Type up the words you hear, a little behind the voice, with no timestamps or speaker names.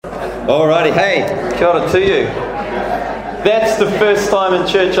Alrighty, hey, kia ora to you. That's the first time in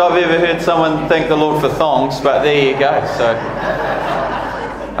church I've ever heard someone thank the Lord for thongs, but there you go. So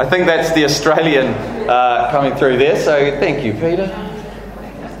I think that's the Australian coming through there, so thank you, Peter.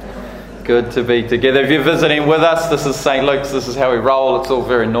 Good to be together. If you're visiting with us, this is St. Luke's, this is how we roll. It's all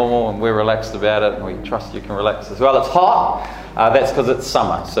very normal and we're relaxed about it, and we trust you can relax as well. It's hot, that's because it's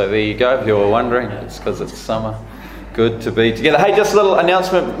summer, so there you go. If you were wondering, it's because it's summer. Good to be together. Hey, just a little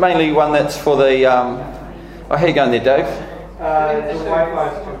announcement, mainly one that's for the... how you going there, Dave? The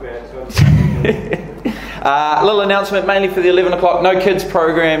Wi-Fi's too bad. So little announcement, mainly for the 11 o'clock. No kids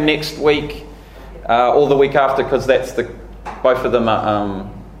program next week or the week after, because that's both of them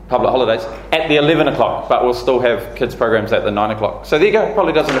are public holidays, at the 11 o'clock. But we'll still have kids programs at the 9 o'clock. So there you go.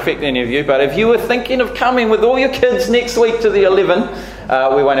 Probably doesn't affect any of you. But if you were thinking of coming with all your kids next week to the 11,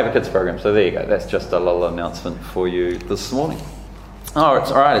 we won't have a kids program. So there you go. That's just a little announcement for you this morning. Oh,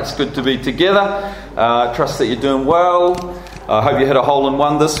 it's all right. It's good to be together. Trust that you're doing well. I hope you hit a hole in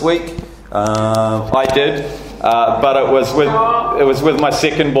one this week. I did, but it was with my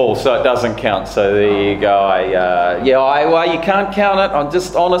second ball, so it doesn't count. So there you go. Well, you can't count it. I'm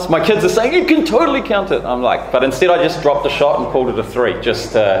just honest. My kids are saying you can totally count it. I'm like, but instead I just dropped a shot and called it a 3,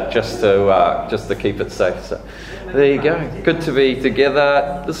 just to keep it safe. So there you go. Good to be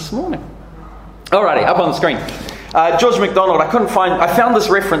together this morning. Alrighty, up on the screen. George MacDonald, I found this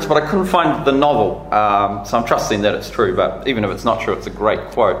reference, but I couldn't find the novel, so I'm trusting that it's true, but even if it's not true, it's a great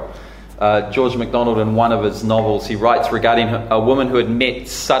quote. George MacDonald, in one of his novels, he writes regarding a woman who had met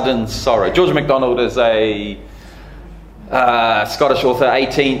sudden sorrow. George MacDonald is a Scottish author,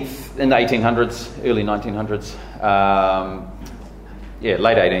 in the 1800s, early 1900s.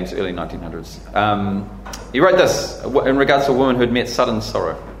 Late 1800s, early 1900s. He wrote this in regards to a woman who had met sudden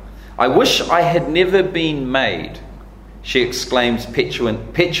sorrow. "I wish I had never been made," she exclaims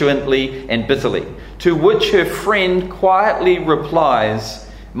petulantly and bitterly, to which her friend quietly replies,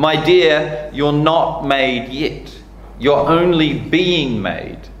 "My dear, you're not made yet. You're only being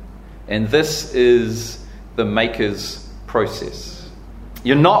made. And this is the Maker's process."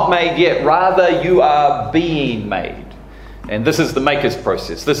 You're not made yet, rather you are being made. And this is the Maker's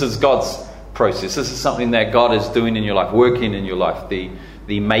process. This is God's process. This is something that God is doing in your life, working in your life, the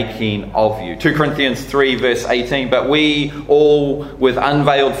making of you. 2 Corinthians 3 verse 18, "But we all with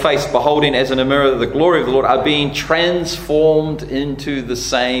unveiled face, beholding as in a mirror the glory of the Lord, are being transformed into the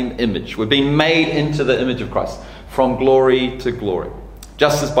same image." We're being made into the image of Christ, from glory to glory,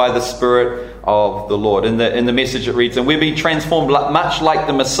 just as by the Spirit of the Lord. In the Message it reads, "And we're being transformed much like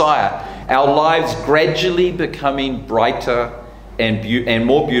the Messiah, our lives gradually becoming brighter and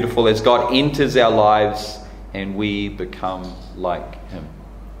more beautiful as God enters our lives and we become like Him."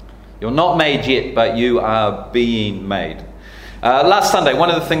 You're not made yet, but you are being made. Last Sunday,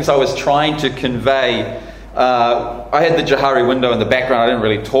 one of the things I was trying to convey, I had the Johari window in the background. I didn't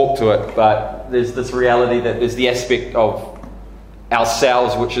really talk to it, but there's this reality that there's the aspect of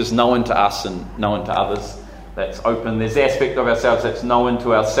ourselves which is known to us and known to others. That's open. There's the aspect of ourselves that's known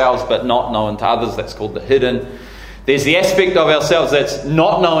to ourselves but not known to others. That's called the hidden. There's the aspect of ourselves that's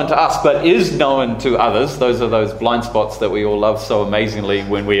not known to us but is known to others. Those are those blind spots that we all love so amazingly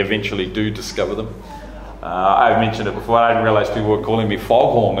when we eventually do discover them. I've mentioned it before. I didn't realise people were calling me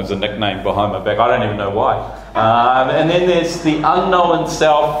Foghorn as a nickname behind my back. I don't even know why. And then there's the unknown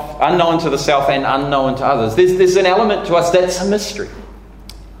self, unknown to the self and unknown to others. There's an element to us that's a mystery.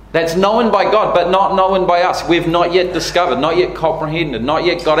 That's known by God, but not known by us. We've not yet discovered, not yet comprehended, not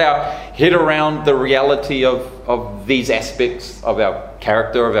yet got our head around the reality of these aspects of our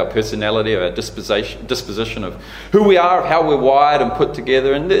character, of our personality, of our disposition of who we are, of how we're wired and put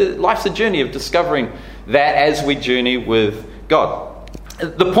together. And life's a journey of discovering that as we journey with God.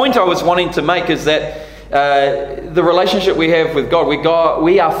 The point I was wanting to make is that the relationship we have with God,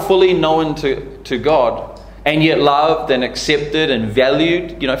 we are fully known to God, and yet loved and accepted and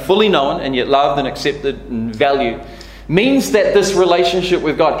valued, fully known and yet loved and accepted and valued, means that this relationship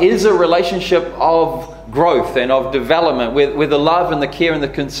with God is a relationship of growth and of development, where the love and the care and the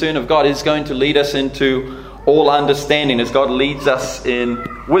concern of God is going to lead us into all understanding as God leads us in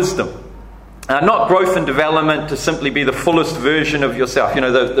wisdom. Not growth and development to simply be the fullest version of yourself,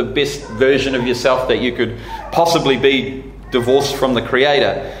 the best version of yourself that you could possibly be divorced from the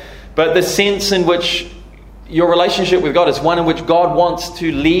Creator, but the sense in which your relationship with God is one in which God wants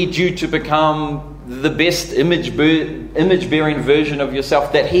to lead you to become the best image-bearing version of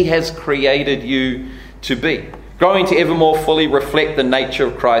yourself that He has created you to be. Growing to ever more fully reflect the nature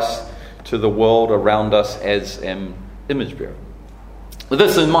of Christ to the world around us as an image bearer. With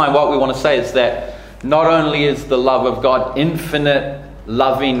this in mind, what we want to say is that not only is the love of God infinite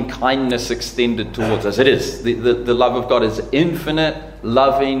loving kindness extended towards us. It is. The love of God is infinite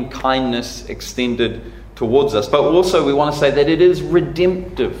loving kindness extended towards us. But also we want to say that it is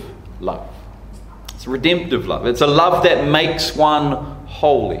redemptive love. It's redemptive love. It's a love that makes one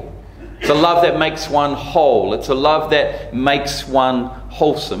holy. It's a love that makes one whole. It's a love that makes one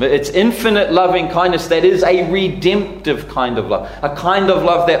wholesome. It's infinite loving kindness that is a redemptive kind of love. A kind of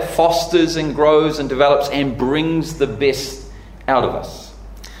love that fosters and grows and develops and brings the best out of us.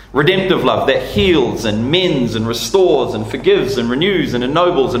 Redemptive love that heals and mends and restores and forgives and renews and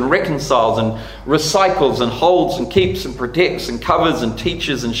ennobles and reconciles and recycles and holds and keeps and protects and covers and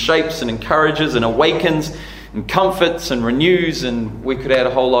teaches and shapes and encourages and awakens and comforts and renews, and we could add a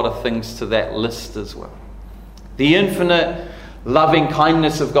whole lot of things to that list as well. The infinite loving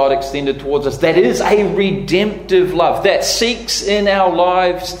kindness of God extended towards us, that is a redemptive love that seeks in our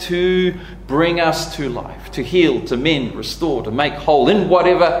lives to bring us to life, to heal, to mend, restore, to make whole in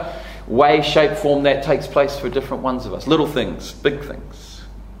whatever way, shape, form that takes place for different ones of us. Little things, big things.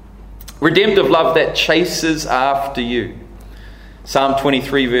 Redemptive love that chases after you. Psalm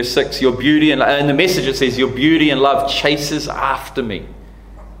 23 verse 6, your beauty and in the Message it says, your beauty and love chases after me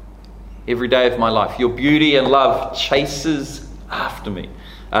every day of my life. Your beauty and love chases after me.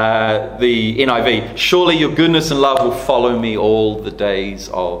 The NIV, surely your goodness and love will follow me all the days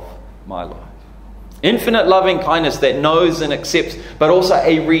of my life. Infinite loving kindness that knows and accepts, but also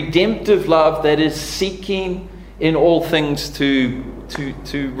a redemptive love that is seeking in all things to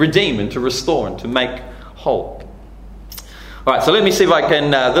redeem and to restore and to make whole. All right, so let me see if I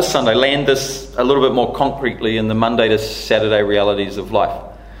can, this Sunday, land this a little bit more concretely in the Monday to Saturday realities of life.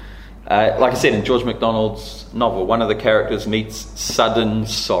 Like I said, in George MacDonald's novel, one of the characters meets sudden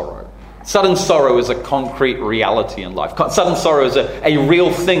sorrow. Sudden sorrow is a concrete reality in life. Sudden sorrow is a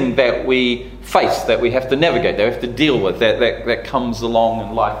real thing that we face, that we have to navigate, that we have to deal with, that comes along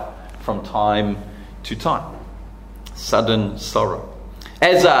in life from time to time. Sudden sorrow.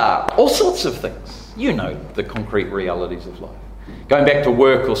 As are all sorts of things. You know the concrete realities of life. Going back to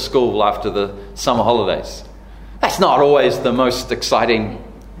work or school after the summer holidays. That's not always the most exciting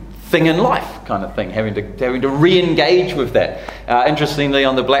thing in life, kind of thing, having to re-engage with that. Interestingly,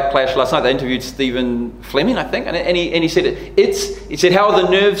 on the Black Clash last night, they interviewed Stephen Fleming, I think, and he said, he said, how are the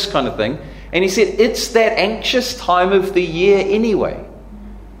nerves, kind of thing. And he said, it's that anxious time of the year anyway.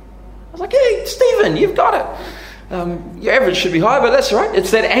 I was like, hey, Stephen, you've got it. Your average should be higher, but that's all right.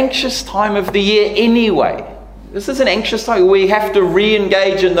 It's that anxious time of the year anyway. This is an anxious time. We have to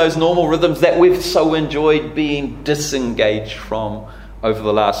re-engage in those normal rhythms that we've so enjoyed being disengaged from over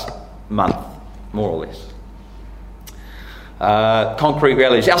the last month, more or less. Concrete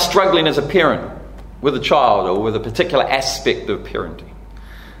realities. Our struggling as a parent with a child or with a particular aspect of parenting.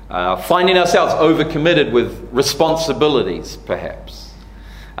 Finding ourselves overcommitted with responsibilities, perhaps.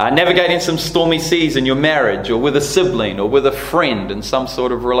 Navigating some stormy seas in your marriage or with a sibling or with a friend in some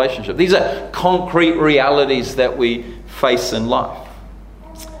sort of relationship. These are concrete realities that we face in life.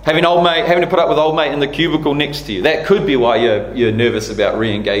 Having to put up with old mate in the cubicle next to you. That could be why you're nervous about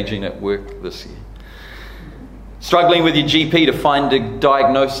re-engaging at work this year. Struggling with your GP to find a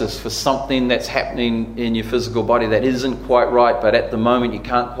diagnosis for something that's happening in your physical body that isn't quite right, but at the moment you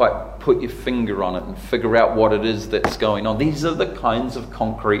can't quite put your finger on it and figure out what it is that's going on. These are the kinds of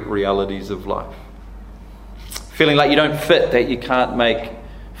concrete realities of life. Feeling like you don't fit, that you can't make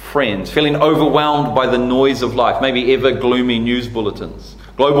friends. Feeling overwhelmed by the noise of life, maybe ever gloomy news bulletins.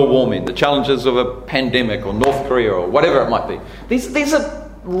 Global warming, the challenges of a pandemic or North Korea or whatever it might be. These are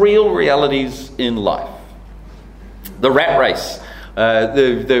real realities in life. The rat race.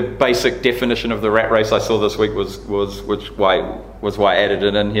 The basic definition of the rat race I saw this week was why I added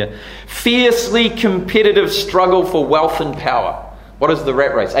it in here. Fiercely competitive struggle for wealth and power. What is the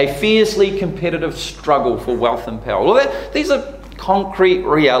rat race? A fiercely competitive struggle for wealth and power. Well, these are concrete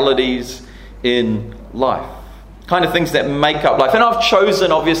realities in life. Kind of things that make up life. And I've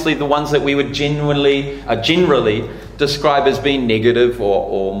chosen, obviously, the ones that we would generally describe as being negative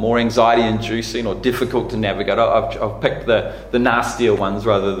or more anxiety-inducing or difficult to navigate. I've picked the nastier ones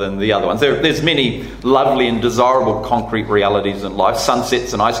rather than the other ones. There's many lovely and desirable concrete realities in life.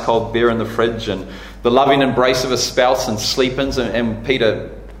 Sunsets and ice-cold beer in the fridge and the loving embrace of a spouse and sleep-ins. And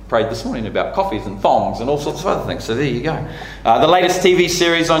Peter prayed this morning about coffees and thongs and all sorts of other things. So there you go. The latest TV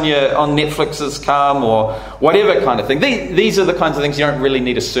series on Netflix has come or whatever kind of thing. These are the kinds of things you don't really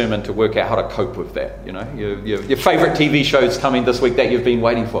need a sermon to work out how to cope with that. You know, your favourite TV show's coming this week that you've been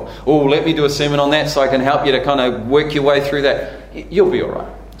waiting for. Oh, let me do a sermon on that so I can help you to kind of work your way through that. You'll be all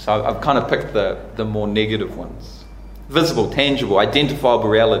right. So I've kind of picked the more negative ones. Visible, tangible, identifiable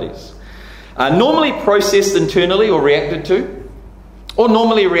realities. Normally processed internally or reacted to. or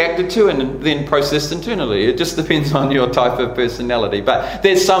normally reacted to and then processed internally. It just depends on your type of personality. But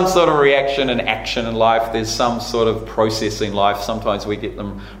there's some sort of reaction and action in life. There's some sort of processing life. Sometimes we get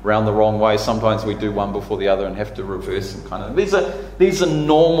them round the wrong way. Sometimes we do one before the other and have to reverse and kind of. These are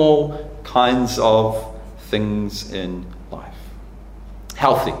normal kinds of things in life.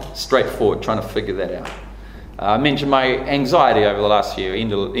 Healthy, straightforward, trying to figure that out. I mentioned my anxiety over the last year,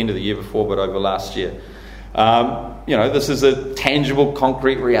 end of the year before, but over last year. This is a tangible,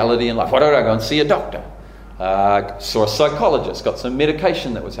 concrete reality in life. Why don't I go and see a doctor? Saw a psychologist, got some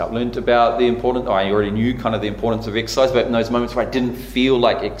medication that was helped, learned about the importance. I already knew kind of the importance of exercise, but in those moments where I didn't feel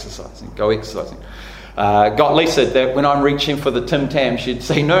like exercising, go exercising. Got Lisa that when I'm reaching for the Tim Tam, she'd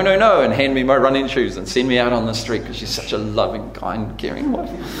say, no, and hand me my running shoes and send me out on the street because she's such a loving, kind, caring wife.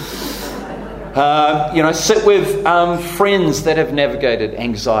 Sit with friends that have navigated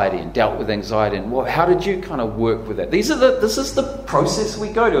anxiety and dealt with anxiety. And how did you kind of work with that? This is the process we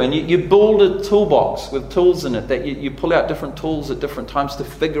go to. And you build a toolbox with tools in it that you pull out different tools at different times to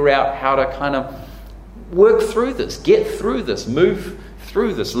figure out how to kind of work through this, get through this, move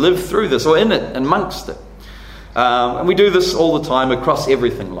through this, live through this, or in it, amongst it. And we do this all the time across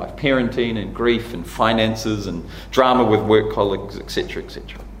everything in life. Parenting and grief and finances and drama with work colleagues, etc.,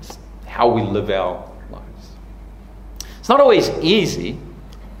 etc. How we live our lives. It's not always easy,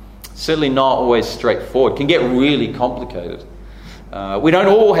 certainly not always straightforward. It can get really complicated. We don't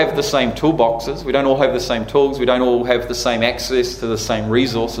all have the same toolboxes. We don't all have the same tools. We don't all have the same access to the same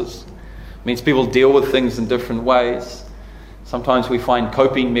resources. It means people deal with things in different ways. Sometimes we find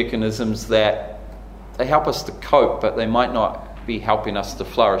coping mechanisms that they help us to cope, but they might not be helping us to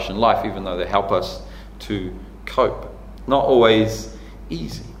flourish in life, even though they help us to cope. Not always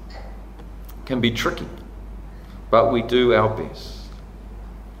easy. Can be tricky, but we do our best.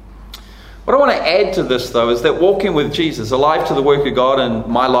 What I want to add to this, though, is that walking with Jesus, alive to the work of God in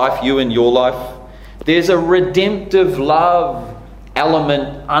my life, you and your life, there's a redemptive love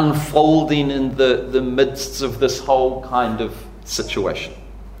element unfolding in the midst of this whole kind of situation.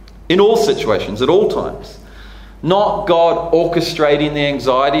 In all situations, at all times. Not God orchestrating the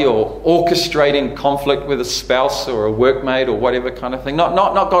anxiety or orchestrating conflict with a spouse or a workmate or whatever kind of thing. Not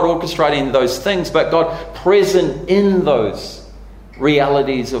God orchestrating those things, but God present in those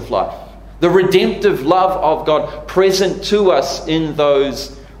realities of life. The redemptive love of God present to us in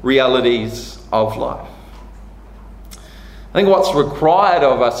those realities of life. I think what's required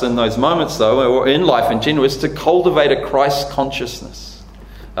of us in those moments, though, or in life in general, is to cultivate a Christ consciousness.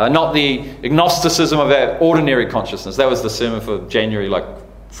 Not the agnosticism of our ordinary consciousness. That was the sermon for January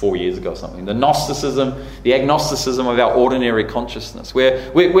 4 years ago or something. The agnosticism of our ordinary consciousness, where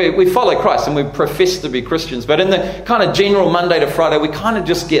we follow Christ and we profess to be Christians, but in the kind of general Monday to Friday, we kind of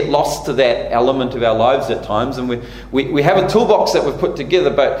just get lost to that element of our lives at times, and we have a toolbox that we've put together,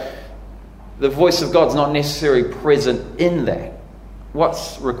 but the voice of God's not necessarily present in that.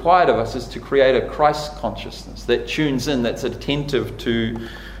 What's required of us is to create a Christ consciousness that tunes in, that's attentive to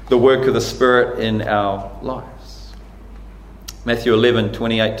the work of the Spirit in our lives. Matthew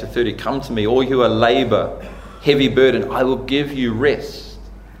 11:28-30. Come to me, all who are labour, heavy burden, I will give you rest.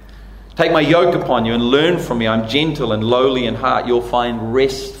 Take my yoke upon you and learn from me. I'm gentle and lowly in heart. You'll find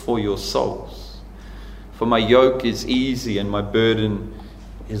rest for your souls. For my yoke is easy and my burden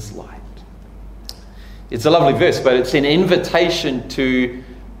is light. It's a lovely verse, but it's an invitation to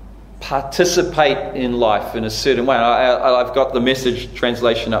participate in life in a certain way. I've got the Message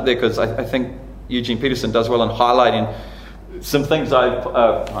translation up there because I think Eugene Peterson does well in highlighting some things.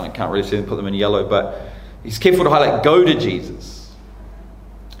 I can't really see them, put them in yellow, but he's careful to highlight: go to Jesus,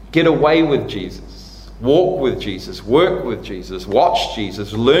 get away with Jesus, walk with Jesus, work with Jesus, watch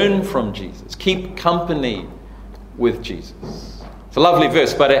Jesus, learn from Jesus, keep company with Jesus. It's a lovely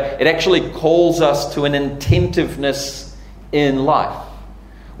verse, but it actually calls us to an attentiveness in life,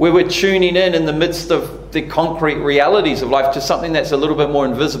 where we're tuning in the midst of the concrete realities of life to something that's a little bit more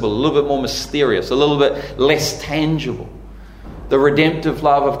invisible, a little bit more mysterious, a little bit less tangible. The redemptive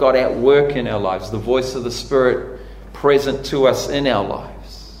love of God at work in our lives, the voice of the Spirit present to us in our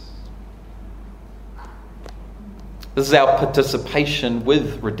lives. This is our participation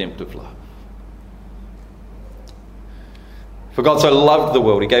with redemptive love. For God so loved the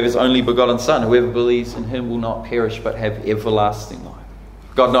world, He gave His only begotten Son. Whoever believes in Him will not perish but have everlasting life.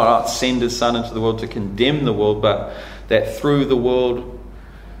 God did not send His Son into the world to condemn the world, but that through Him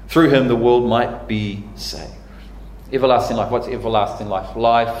the world might be saved. Everlasting life. What's everlasting life?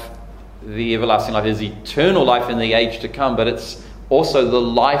 The everlasting life is eternal life in the age to come, but it's also the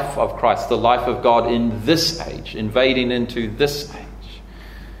life of Christ, the life of God in this age, invading into this age.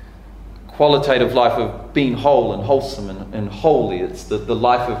 qualitative life of being whole and wholesome and holy. It's the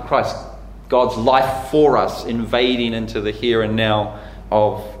life of Christ, God's life for us, invading into the here and now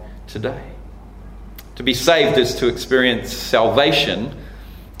of today. To be saved is to experience salvation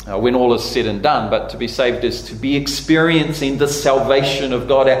when all is said and done, but to be saved is to be experiencing the salvation of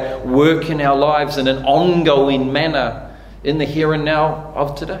God at work in our lives in an ongoing manner in the here and now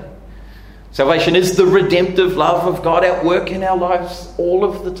of today. Salvation is the redemptive love of God at work in our lives all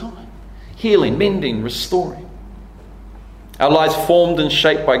of the time. Healing, mending, restoring. Our lives formed and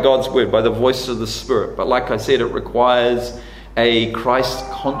shaped by God's word, by the voice of the Spirit. But like I said, it requires a Christ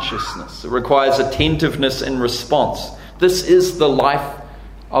consciousness. It requires attentiveness and response. This is the life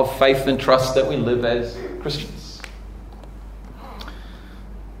of faith and trust that we live as Christians.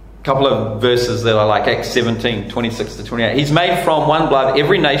 A couple of verses that I like. Acts 17, 26 to 28. He's made from one blood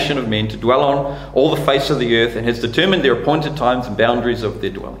every nation of men to dwell on all the face of the earth, and has determined their appointed times and boundaries of their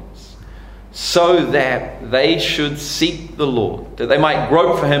dwellings, so that they should seek the Lord, that they might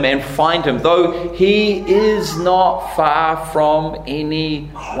grope for him and find him, though he is not far from any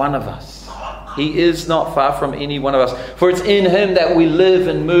one of us. He is not far from any one of us. For it's in him that we live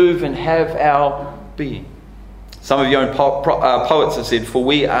and move and have our being. Some of your own poets have said, for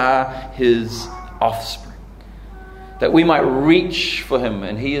we are his offspring. That we might reach for him,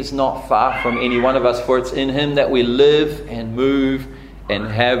 and he is not far from any one of us. For it's in him that we live and move and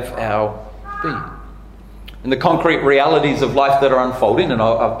have our being. And the concrete realities of life that are unfolding, and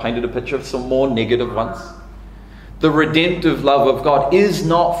I've painted a picture of some more negative ones. The redemptive love of God is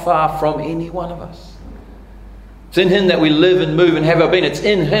not far from any one of us. It's in him that we live and move and have our being. It's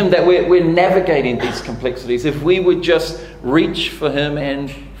in him that we're navigating these complexities. If we would just reach for him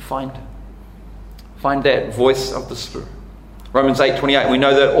and find him. Find that voice of the Spirit. Romans 8:28, we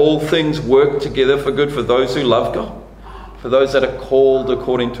know that all things work together for good for those who love God, for those that are called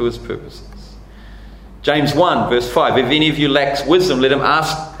according to his purposes. James 1 verse 5, if any of you lacks wisdom, let him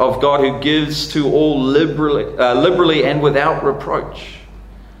ask of God, who gives to all liberally and without reproach,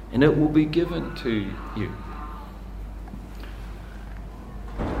 and it will be given to you.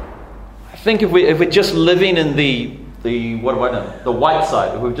 I think if we're just living in the white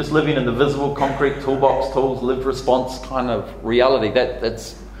side, if we're just living in the visible concrete toolbox, tools, live response kind of reality,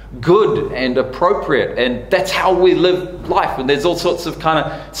 that's good and appropriate, and that's how we live life. And there's all sorts of kind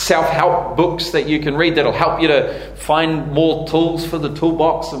of self-help books that you can read that'll help you to find more tools for the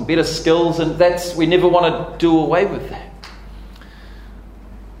toolbox and better skills, and we never want to do away with that.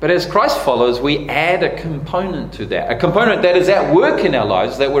 But as Christ followers, we add a component to that, a component that is at work in our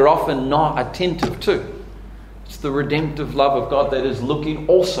lives that we're often not attentive to. It's the redemptive love of God that is looking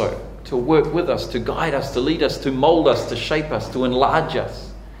also to work with us, to guide us, to lead us, to mold us, to shape us, to enlarge us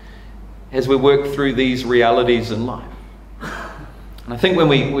as we work through these realities in life. And I think when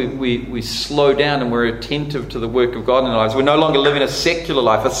we slow down and we're attentive to the work of God in our lives, we're no longer living a secular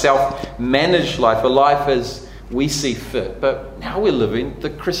life, a self-managed life, a life as we see fit. But now we're living the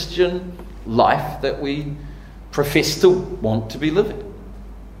Christian life that we profess to want to be living.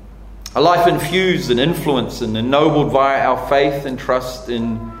 A life infused and influenced and ennobled via our faith and trust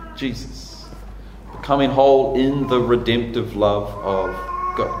in Jesus. Becoming whole in the redemptive love of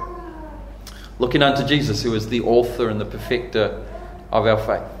God. Looking unto Jesus, who is the author and the perfecter of our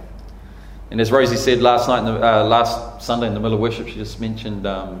faith. And as Rosie said last Sunday in the middle of worship, she just mentioned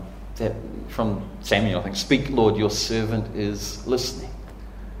that from Samuel, I think, speak, Lord, your servant is listening.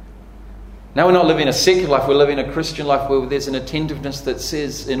 Now we're not living a secular life, we're living a Christian life where there's an attentiveness that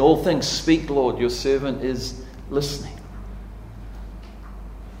says, in all things, speak, Lord, your servant is listening.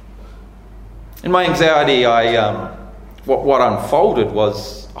 In my anxiety, what unfolded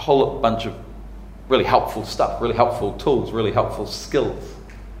was a whole bunch of really helpful stuff, really helpful tools, really helpful skills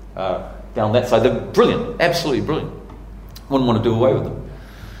down that side. They're brilliant, absolutely brilliant. Wouldn't want to do away with them.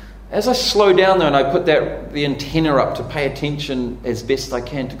 As I slow down though and I put the antenna up to pay attention as best I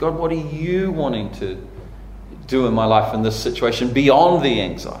can to God, what are you wanting to do in my life in this situation beyond the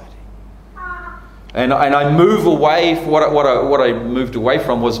anxiety? And I move away. What I moved away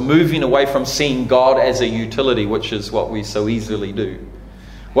from was moving away from seeing God as a utility, which is what we so easily do.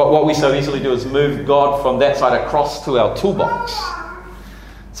 What we so easily do is move God from that side across to our toolbox.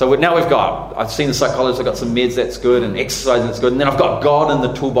 So now I've seen the psychologist, I've got some meds, that's good, and exercise, that's good, and then I've got God in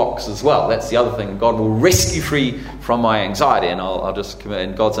the toolbox as well. That's the other thing. God will rescue free from my anxiety, and I'll just commit.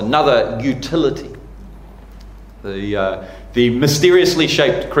 And God's another utility. The mysteriously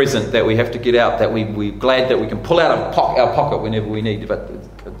shaped crescent that we have to get out, that we're glad that we can pull out of our pocket whenever we need.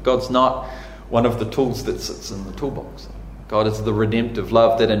 But God's not one of the tools that sits in the toolbox. God is the redemptive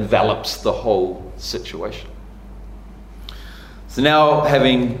love that envelops the whole situation. So now,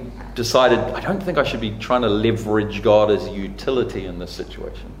 having decided, I don't think I should be trying to leverage God as a utility in this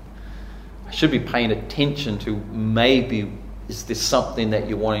situation. I should be paying attention to, maybe, is there something that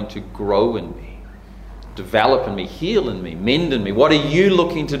you're wanting to grow in me, develop in me, heal in me, mend in me? What are you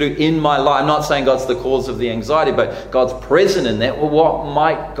looking to do in my life? I'm not saying God's the cause of the anxiety, but God's present in that. Well, what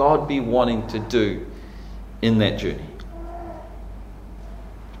might God be wanting to do in that journey?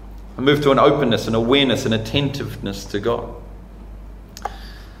 I move to an openness, an awareness, an attentiveness to God.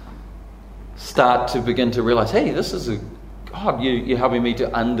 Start to begin to realize, hey, this is God, you're helping me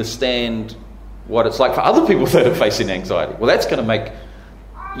to understand what it's like for other people that are facing anxiety. Well, that's going to make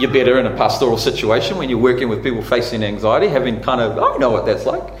you better in a pastoral situation when you're working with people facing anxiety, having kind of, I know what that's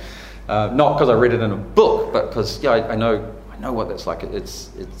like. Not because I read it in a book, but because I know what that's like. It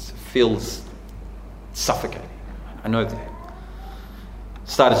feels suffocating. I know that.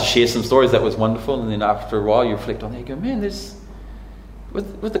 Started to share some stories that was wonderful, and then after a while you reflect on that, you go, man, there's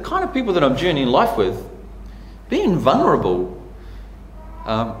with the kind of people that I'm journeying life with, being vulnerable,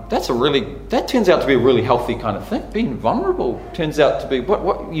 that turns out to be a really healthy kind of thing. Being vulnerable turns out to be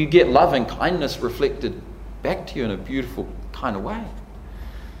what you get, love and kindness reflected back to you in a beautiful kind of way.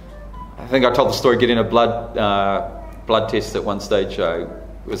 I think I told the story getting a blood test at one stage. It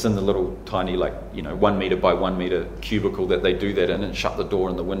was in the little tiny 1 metre by 1 metre cubicle that they do that in, and shut the door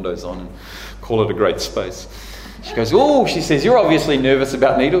and the windows on and call it a great space. She goes, oh, she says, you're obviously nervous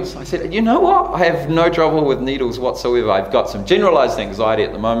about needles. I said, you know what? I have no trouble with needles whatsoever. I've got some generalised anxiety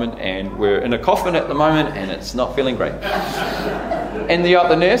at the moment, and we're in a coffin at the moment, and it's not feeling great. And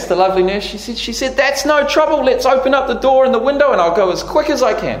the nurse, the lovely nurse, she said, that's no trouble. Let's open up the door and the window, and I'll go as quick as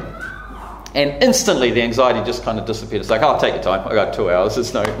I can. And instantly the anxiety just kind of disappeared. It's like, I'll take your time. I got 2 hours.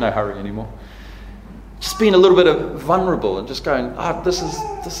 There's no hurry anymore. Just being a little bit of vulnerable and just going, this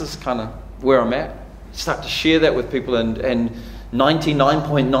is kind of where I'm at. Start to share that with people, and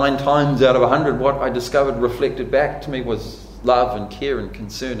 99.9 times out of 100 what I discovered reflected back to me was love and care and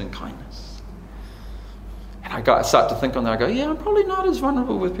concern and kindness. And I start to think on that. I go, yeah, I'm probably not as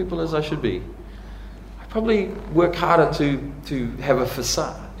vulnerable with people as I should be. I probably work harder to have a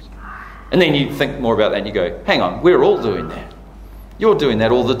facade. And then you think more about that and you go, hang on, we're all doing that. You're doing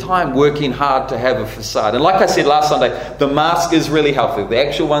that all the time, working hard to have a facade. And like I said last Sunday, the mask is really healthy. The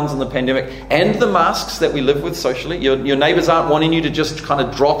actual ones in the pandemic and the masks that we live with socially. Your neighbours aren't wanting you to just kind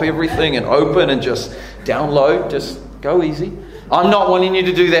of drop everything and open and just download. Just go easy. I'm not wanting you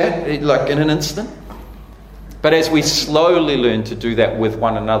to do that like in an instant. But as we slowly learn to do that with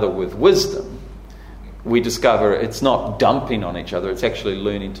one another with wisdom, we discover it's not dumping on each other. It's actually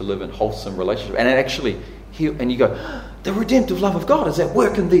learning to live in wholesome relationships. And it actually... And you go, the redemptive love of God is at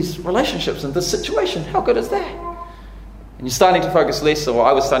work in these relationships, in this situation. How good is that? And you're starting to focus less, or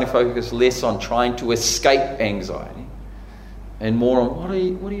I was starting to focus less on trying to escape anxiety and more on what are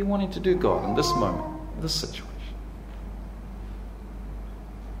you wanting to do, God, in this moment, in this situation.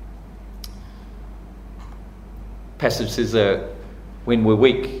 Passage says that when we're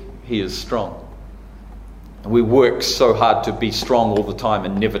weak, He is strong. And we work so hard to be strong all the time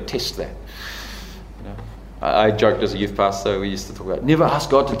and never test that. I joked as a youth pastor, we used to talk about, never ask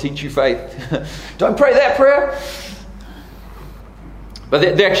God to teach you faith. Don't pray that prayer.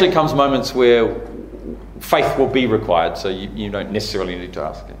 But there actually comes moments where faith will be required, so you don't necessarily need to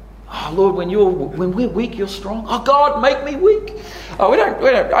ask it. Oh Lord, when we're weak, you're strong. Oh God, make me weak. Oh, we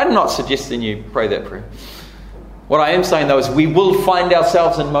don't. I'm not suggesting you pray that prayer. What I am saying though is we will find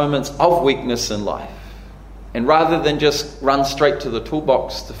ourselves in moments of weakness in life. And rather than just run straight to the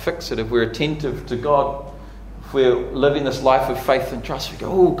toolbox to fix it, if we're attentive to God, if we're living this life of faith and trust, we go,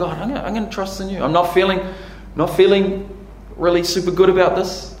 oh God, I'm going to trust in you. I'm not feeling really super good about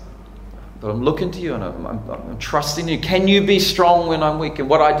this, but I'm looking to you and I'm trusting you. Can you be strong when I'm weak? And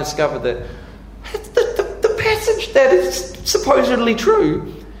what I discovered that the passage that is supposedly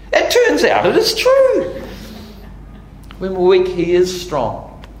true, it turns out it is true. When we're weak, He is strong.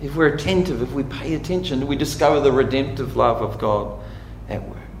 If we're attentive, if we pay attention, we discover the redemptive love of God at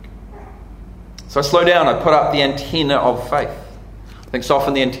work. So I slow down, I put up the antenna of faith. I think so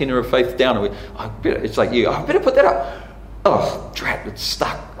often the antenna of faith down, it's like you, I better put that up. Oh, drat, it's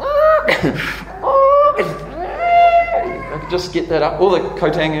stuck. I can just get that up. All the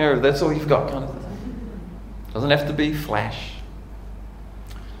coat hanger, that's all you've got kind of thing. Doesn't have to be flash.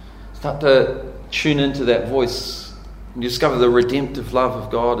 Start to tune into that voice. And you discover the redemptive love of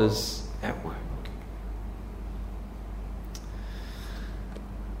God is at work.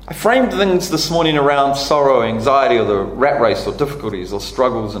 I framed things this morning around sorrow, anxiety, or the rat race, or difficulties, or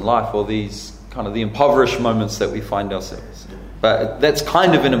struggles in life, or these kind of the impoverished moments that we find ourselves. But that's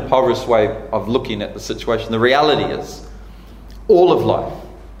kind of an impoverished way of looking at the situation. The reality is, all of life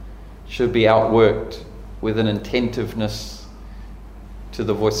should be outworked with an attentiveness to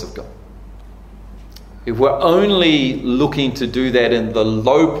the voice of God. If we're only looking to do that in the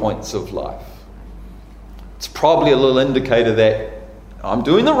low points of life, it's probably a little indicator that I'm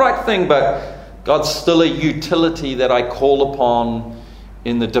doing the right thing, but God's still a utility that I call upon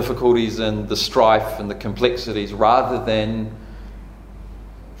in the difficulties and the strife and the complexities, rather than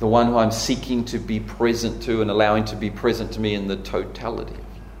the one who I'm seeking to be present to and allowing to be present to me in the totality.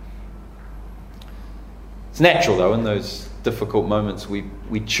 It's natural, though, in those difficult moments we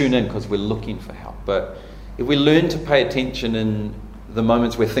tune in because we're looking for help. But if we learn to pay attention in the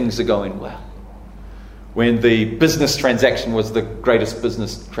moments where things are going well, when the business transaction was the greatest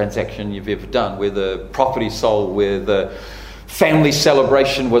business transaction you've ever done, where the property sold, where the family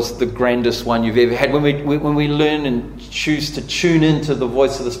celebration was the grandest one you've ever had, when we learn and choose to tune into the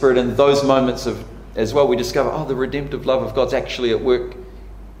voice of the Spirit in those moments as well, we discover, the redemptive love of God's actually at work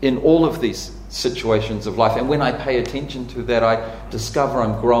in all of these situations of life. And when I pay attention to that, I discover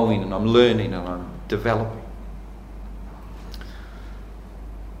I'm growing and I'm learning and I'm developing.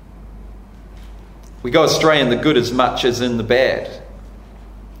 We go astray in the good as much as in the bad.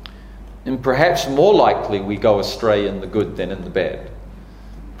 And perhaps more likely we go astray in the good than in the bad.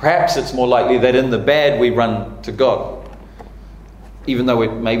 Perhaps it's more likely that in the bad we run to God. Even though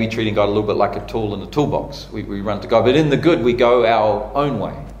we're maybe treating God a little bit like a tool in a toolbox, we run to God. But in the good we go our own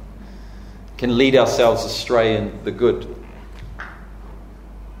way. Can lead ourselves astray in the good.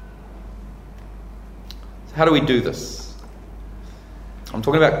 So how do we do this? I'm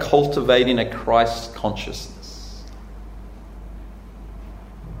talking about cultivating a Christ consciousness.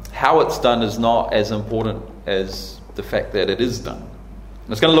 How it's done is not as important as the fact that it is done. And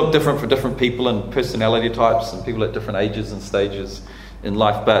it's going to look different for different people and personality types and people at different ages and stages in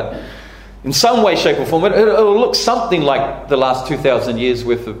life. But in some way, shape or form, it'll look something like the last 2,000 years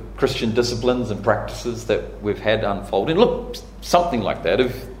worth of Christian disciplines and practices that we've had unfold. It'll look something like that.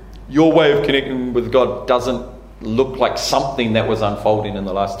 If your way of connecting with God doesn't look like something that was unfolding in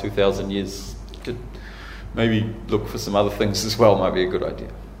the last 2,000 years, could maybe look for some other things as well, might be a good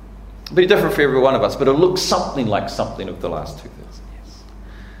idea. It'll be different for every one of us, but it'll look something like something of the last 2,000 years.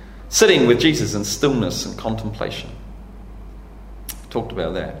 Sitting with Jesus in stillness and contemplation. Talked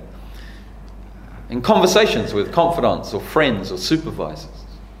about that. In conversations with confidants or friends or supervisors.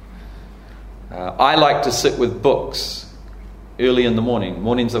 I like to sit with books early in the morning.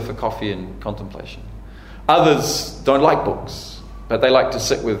 Mornings are for coffee and contemplation. Others don't like books, but they like to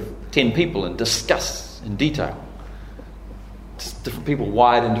sit with 10 people and discuss in detail. Just different people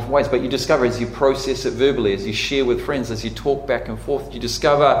wired in different ways, but you discover as you process it verbally, as you share with friends, as you talk back and forth, you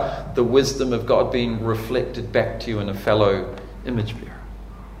discover the wisdom of God being reflected back to you in a fellow image bearer.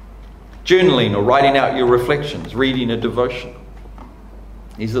 Journaling or writing out your reflections, reading a devotion.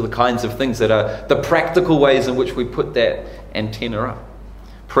 These are the kinds of things that are the practical ways in which we put that antenna up.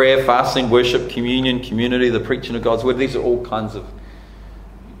 Prayer, fasting, worship, communion, community, the preaching of God's word. These are all kinds of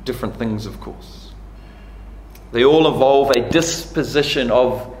different things, of course. They all involve a disposition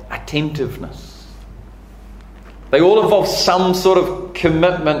of attentiveness. They all involve some sort of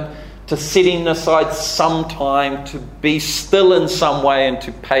commitment to setting aside some time to be still in some way and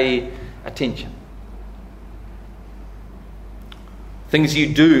to pay attention. Things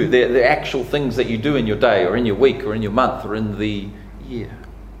you do, the actual things that you do in your day or in your week or in your month or in the year,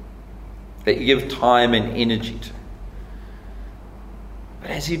 that you give time and energy to.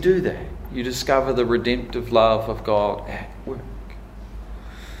 But as you do that, you discover the redemptive love of God at work.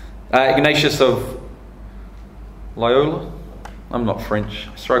 Ignatius of Loyola, I'm not French,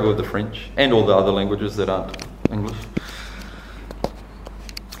 I struggle with the French and all the other languages that aren't English.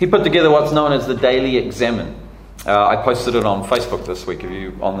 He put together what's known as the Daily Examen. I posted it on Facebook this week. If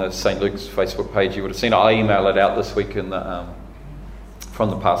you on the St. Luke's Facebook page, you would have seen it. I email it out this week in the from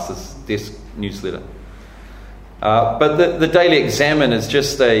the pastor's desk newsletter. But the Daily Examen is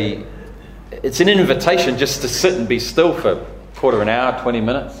just it's an invitation just to sit and be still for a quarter of an hour, 20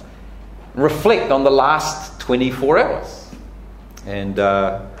 minutes, and reflect on the last 24 hours. And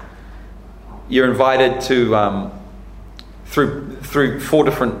you're invited to, through 4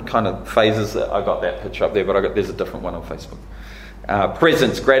 different kind of phases. I got that picture up there, but there's a different one on Facebook.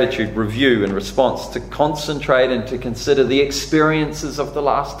 Presence, gratitude, review, and response, to concentrate and to consider the experiences of the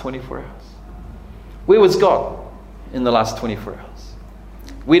last 24 hours. Where was God in the last 24 hours?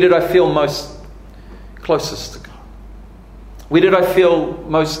 Where did I feel most closest to God? Where did I feel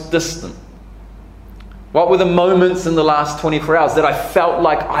most distant? What were the moments in the last 24 hours that I felt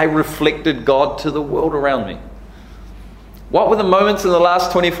like I reflected God to the world around me? What were the moments in the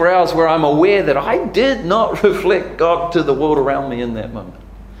last 24 hours where I'm aware that I did not reflect God to the world around me in that moment?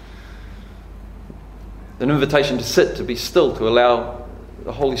 An invitation to sit, to be still, to allow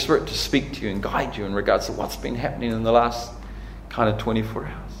the Holy Spirit to speak to you and guide you in regards to what's been happening in the last kind of 24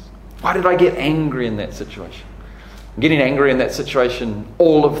 hours. Why did I get angry in that situation? I'm getting angry in that situation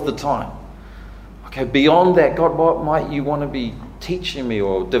all of the time. Okay, beyond that, God, what might you want to be teaching me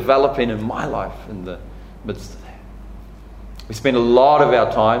or developing in my life in the midst of that? We spend a lot of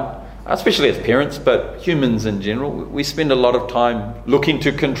our time, especially as parents, but humans in general, we spend a lot of time looking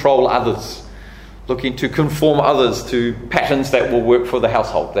to control others, looking to conform others to patterns that will work for the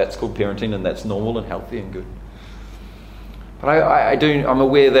household. That's called parenting, and that's normal and healthy and good. But I'm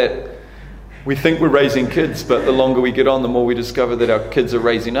aware that we think we're raising kids, but the longer we get on, the more we discover that our kids are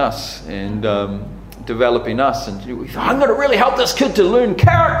raising us and developing us. And we think, I'm going to really help this kid to learn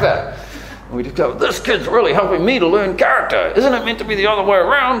character. And we discover, this kid's really helping me to learn character. Isn't it meant to be the other way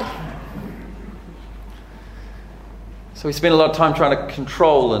around? So we spend a lot of time trying to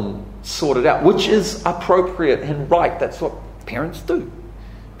control and sort it out, which is appropriate and right. That's what parents do.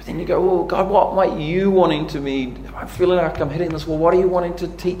 But then you go, oh, God, what might you wanting to me? I'm feeling like I'm hitting this. Well, what are you wanting to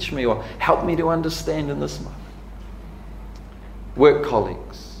teach me or help me to understand in this moment? Work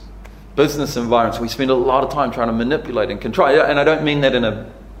colleagues, business environments. We spend a lot of time trying to manipulate and control. And I don't mean that in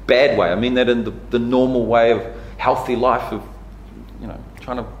a bad way. I mean that in the normal way of healthy life of,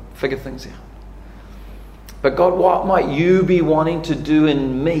 trying to figure things out. But God, what might you be wanting to do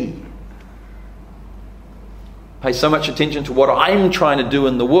in me? Pay so much attention to what I'm trying to do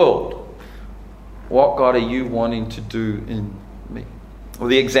in the world. What, God, are you wanting to do in me? Well,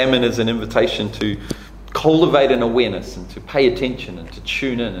 the examine is an invitation to cultivate an awareness and to pay attention and to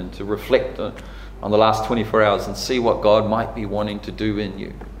tune in and to reflect on the last 24 hours and see what God might be wanting to do in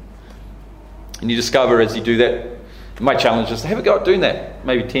you. And you discover as you do that, my challenge is to have a go at doing that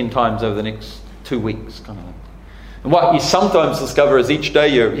maybe 10 times over the next 2 weeks, kind of thing. And what you sometimes discover is each day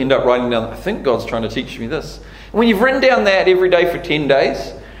you end up writing down, I think God's trying to teach me this. And when you've written down that every day for 10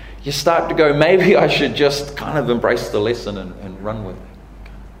 days, you start to go, maybe I should just kind of embrace the lesson and run with it.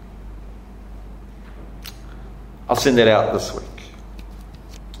 I'll send that out this week.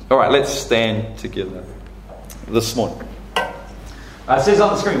 All right, let's stand together this morning. It says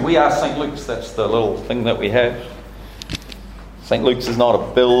on the screen, we are St. Luke's. That's the little thing that we have. St. Luke's is not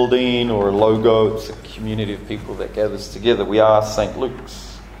a building or a logo. It's a community of people that gathers together. We are St. Luke's.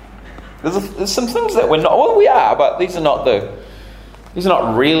 There's some things that we're not. Well, we are, but these are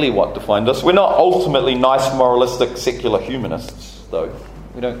not really what defined us. We're not ultimately nice, moralistic, secular humanists, though.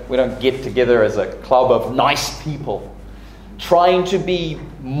 We don't get together as a club of nice people trying to be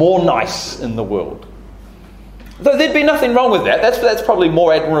more nice in the world. Though there'd be nothing wrong with that. That's probably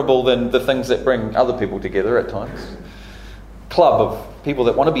more admirable than the things that bring other people together at times. Club of people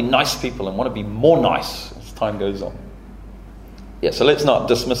that want to be nice people and want to be more nice as time goes on. Yeah, so let's not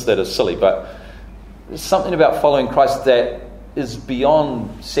dismiss that as silly, but there's something about following Christ that is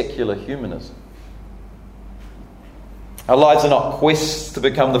beyond secular humanism. Our lives are not quests to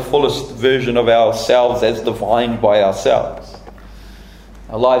become the fullest version of ourselves as defined by ourselves.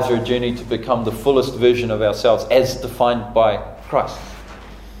 Our lives are a journey to become the fullest version of ourselves as defined by Christ.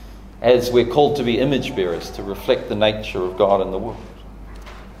 As we're called to be image bearers, to reflect the nature of God in the world.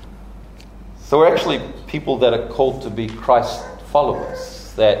 So we're actually people that are called to be Christ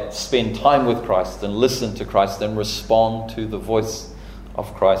followers, that spend time with Christ and listen to Christ and respond to the voice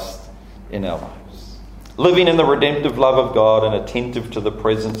of Christ in our lives. Living in the redemptive love of God and attentive to the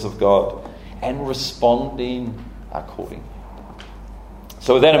presence of God and responding accordingly.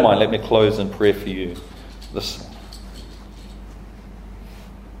 So with that in mind, let me close in prayer for you this morning.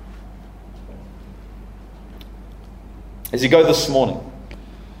 As you go this morning,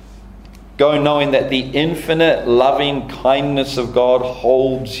 go knowing that the infinite loving kindness of God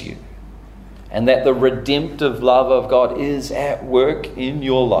holds you and that the redemptive love of God is at work in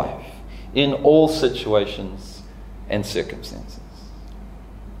your life, in all situations and circumstances.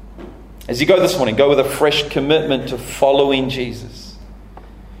 As you go this morning, go with a fresh commitment to following Jesus,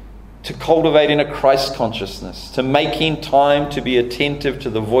 to cultivating a Christ consciousness, to making time to be attentive to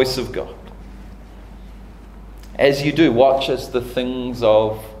the voice of God. As you do, watch as the things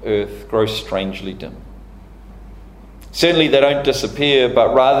of earth grow strangely dim. Certainly they don't disappear,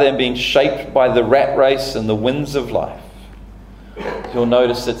 but rather than being shaped by the rat race and the winds of life, you'll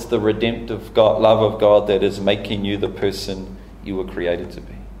notice it's the redemptive love of God that is making you the person you were created to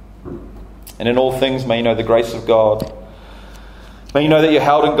be. And in all things, may you know the grace of God. May you know that you're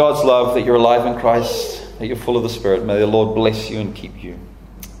held in God's love, that you're alive in Christ, that you're full of the Spirit. May the Lord bless you and keep you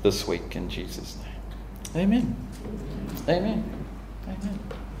this week in Jesus' name. Amen. Amen. Amen.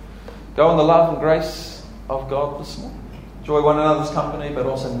 Go in the love and grace of God this morning. Enjoy one another's company, but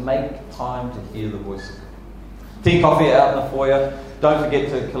also make time to hear the voice of God. Tea, coffee out in the foyer. Don't forget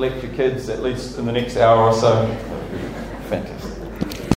to collect your kids at least in the next hour or so.